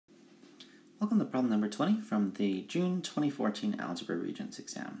Welcome to problem number 20 from the June 2014 Algebra Regents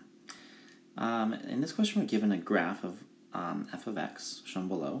exam. In this question we're given a graph of f of x shown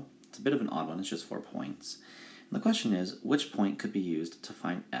below. It's a bit of an odd one, it's just 4 points. And the question is, which point could be used to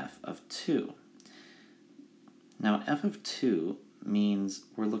find f of 2? Now f of 2 means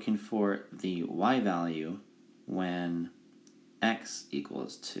we're looking for the y value when x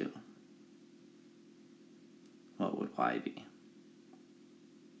equals 2. What would y be?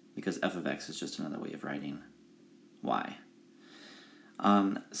 Because f of x is just another way of writing y.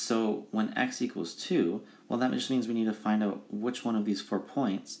 So when x equals 2, well, that just means we need to find out which one of these 4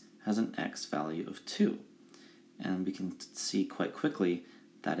 points has an x value of 2. And we can see quite quickly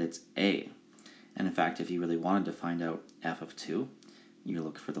that it's A. And in fact, if you really wanted to find out f of 2, you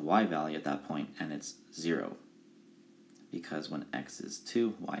look for the y value at that point, and it's 0. Because when x is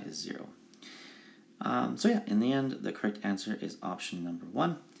 2, y is 0. So yeah, in the end, the correct answer is option number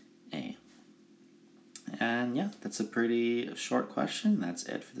 1, A. And yeah, that's a pretty short question. That's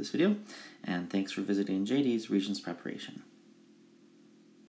it for this video. And thanks for visiting JD's Regents Preparation.